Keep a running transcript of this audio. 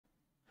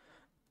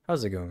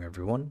How's it going,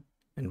 everyone?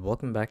 And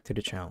welcome back to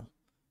the channel.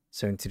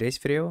 So in today's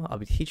video, I'll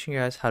be teaching you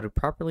guys how to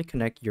properly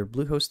connect your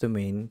Bluehost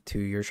domain to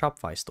your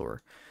Shopify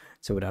store.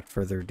 So without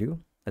further ado,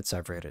 let's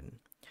dive right in.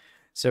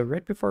 So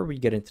right before we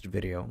get into the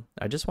video,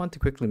 I just want to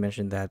quickly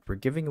mention that we're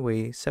giving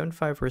away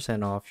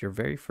 75% off your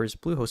very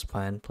first Bluehost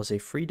plan plus a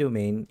free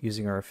domain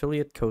using our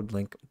affiliate code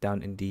link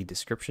down in the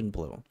description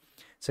below.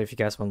 So if you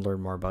guys want to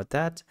learn more about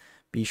that,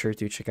 be sure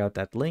to check out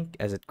that link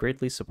as it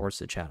greatly supports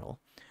the channel.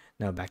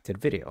 Now back to the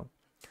video.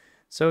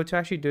 So to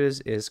actually do this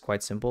is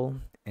quite simple,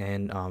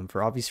 and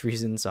for obvious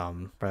reasons,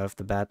 right off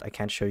the bat, I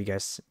can't show you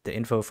guys the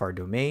info for our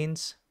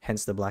domains,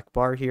 hence the black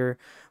bar here.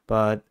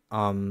 But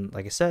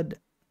like I said,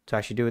 to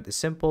actually do it is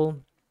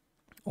simple.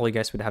 All you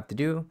guys would have to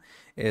do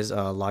is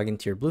log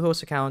into your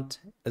Bluehost account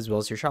as well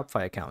as your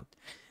Shopify account.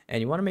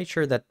 And you want to make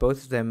sure that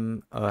both of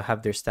them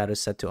have their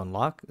status set to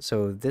unlock.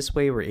 So this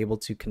way we're able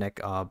to connect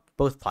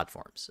both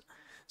platforms.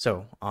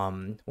 So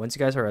once you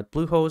guys are at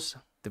Bluehost,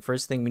 the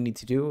first thing we need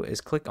to do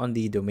is click on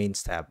the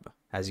domains tab,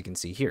 as you can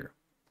see here.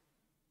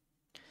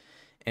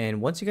 And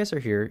once you guys are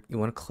here, you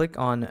want to click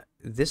on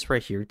this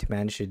right here to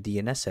manage the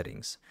DNS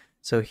settings.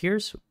 So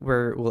here's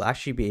where we'll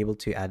actually be able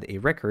to add a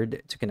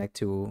record to connect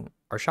to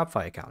our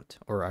Shopify account,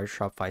 or our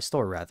Shopify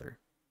store rather.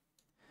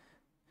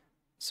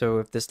 So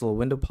if this little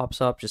window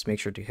pops up, just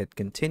make sure to hit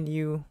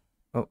continue.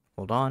 Oh,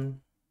 hold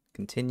on,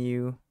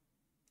 continue.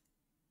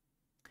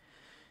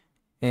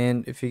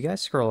 And if you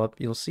guys scroll up,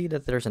 you'll see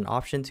that there's an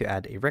option to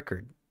add a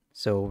record.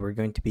 So we're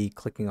going to be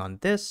clicking on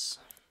this.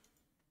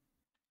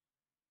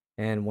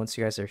 And once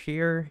you guys are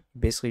here, you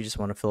basically just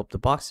want to fill up the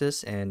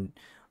boxes and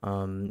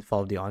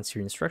follow the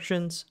on-screen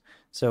instructions.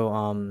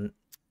 So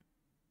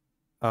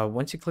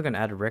once you click on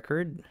add a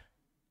record,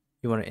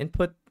 you want to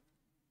input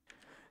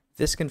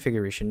this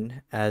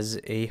configuration as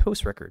a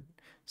host record.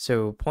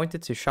 So point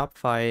it to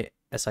Shopify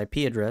SIP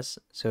address.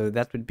 So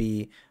that would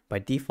be by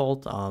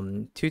default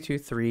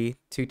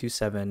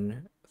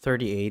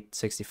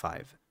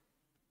 223.227.38.65.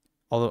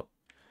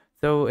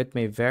 Although it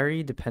may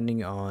vary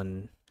depending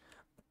on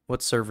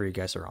what server you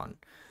guys are on.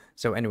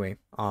 So anyway,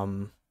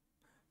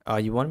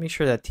 you want to make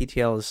sure that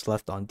TTL is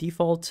left on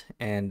default,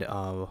 and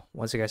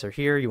once you guys are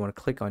here, you want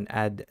to click on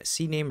add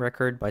CNAME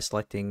record by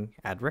selecting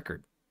add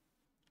record.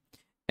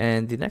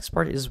 And the next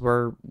part is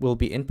where we'll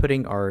be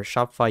inputting our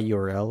Shopify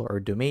URL or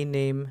domain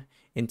name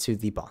into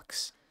the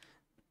box.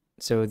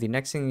 So the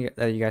next thing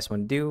that you guys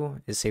want to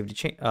do is save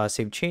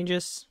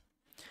changes,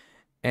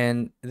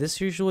 and this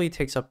usually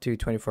takes up to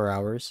 24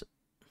 hours,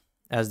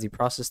 as the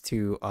process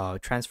to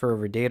transfer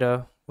over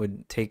data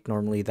would take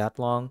normally that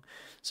long.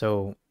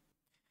 So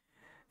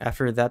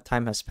after that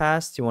time has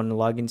passed, you want to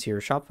log into your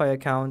Shopify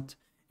account,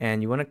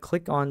 and you want to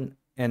click on,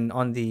 and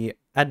on the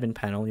admin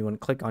panel, you want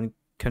to click on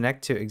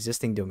connect to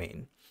existing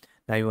domain.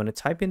 Now you want to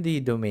type in the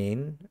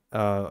domain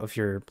of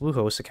your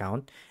Bluehost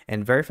account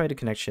and verify the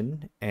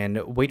connection,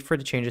 and wait for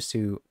the changes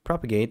to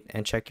propagate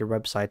and check your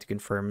website to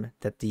confirm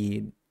that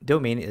the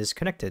domain is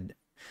connected.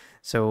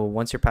 So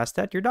once you're past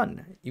that, you're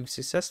done. You've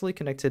successfully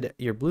connected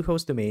your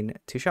Bluehost domain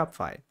to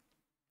Shopify.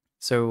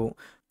 So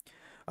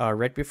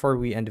right before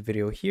we end the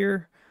video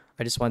here,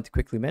 I just want to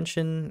quickly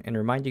mention and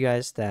remind you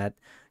guys that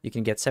you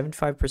can get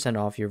 75%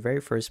 off your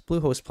very first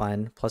Bluehost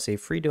plan plus a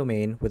free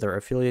domain with our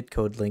affiliate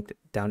code linked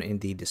down in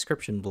the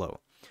description below.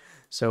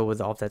 So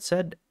with all of that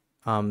said,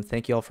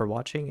 thank you all for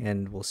watching,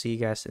 and we'll see you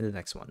guys in the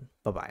next one.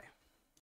 Bye-bye.